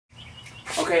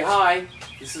Okay, hi,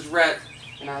 this is Rhett,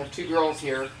 and I have two girls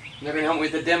here, and they're going to help me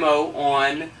with a demo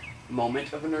on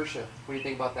moment of inertia. What do you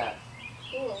think about that?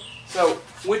 Cool. So,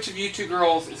 which of you two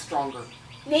girls is stronger?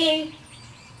 Me.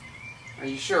 Are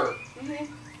you sure?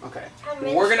 Mm-hmm. Okay.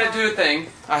 Really We're going to do a thing.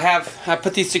 I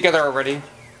put these together already.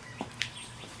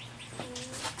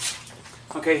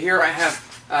 Okay, here I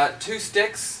have 2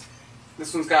 sticks.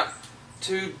 This one's got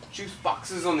 2 juice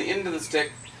boxes on the end of the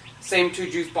stick. Same 2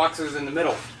 juice boxes in the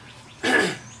middle.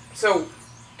 So,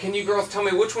 can you girls tell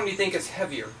me which one do you think is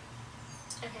heavier?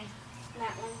 Okay, that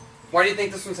one. Why do you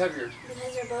think this one's heavier?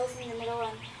 Because they're both in the middle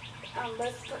and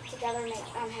both put together make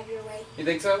heavier weight. You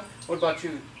think so? What about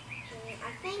you?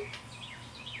 I think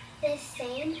the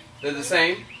same. They're the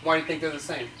same? Why do you think they're the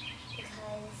same? Because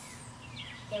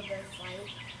they're both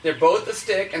light. They're both a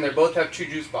stick and they both have 2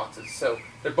 juice boxes. So,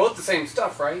 they're both the same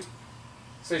stuff, right?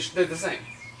 So, they're the same.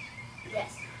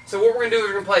 Yes. So what we're going to do is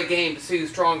we're going to play a game to see who's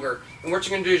stronger. And what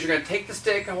you're going to do is you're going to take the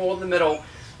stick and hold it in the middle,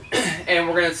 and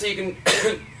we're going to see you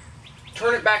can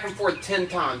turn it back and forth 10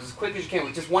 times, as quick as you can,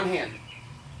 with just one hand.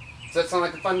 Does that sound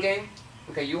like a fun game?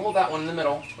 Okay, you hold that one in the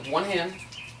middle with one hand.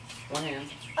 One hand.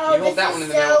 Oh, you hold that one in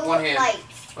the middle with one hand. Light.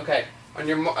 Okay, and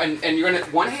you're going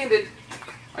to one-handed,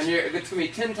 and it's going to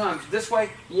be 10 times this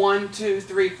way. 1, 2,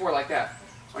 3, 4, like that.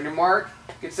 On your mark,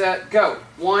 get set, go.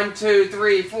 1, 2,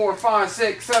 3, 4, 5,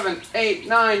 6, 7, 8,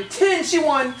 9, 10. She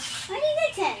won. Why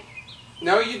did you get 10?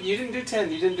 No, you didn't do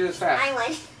 10. You didn't do as fast. I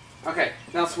won. Okay,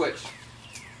 now switch.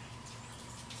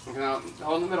 Okay, now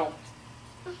hold in the middle.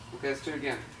 Okay, let's do it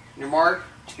again. On your mark,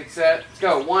 get set,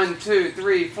 go. 1, 2,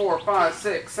 3, 4, 5,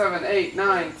 6, 7, 8,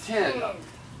 9, 10.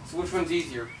 So which one's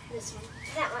easier? This one.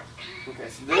 That one. Okay,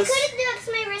 so I this. couldn't do it because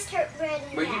my wrist hurt red.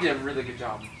 But you did a really good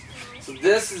job. So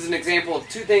this is an example of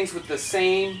two things with the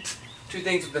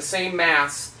same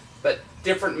mass, but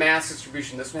different mass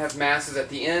distribution. This one has masses at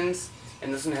the ends,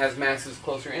 and this one has masses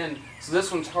closer in. So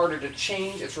this one's harder to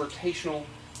change its rotational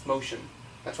motion.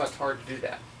 That's why it's hard to do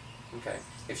that. Okay.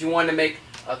 If you want to make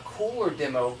a cooler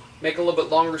demo, make a little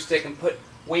bit longer stick and put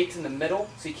weights in the middle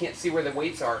so you can't see where the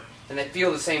weights are, and they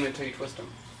feel the same until you twist them.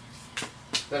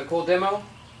 Is that a cool demo?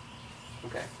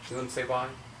 Okay. You want to say bye?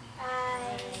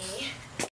 Bye.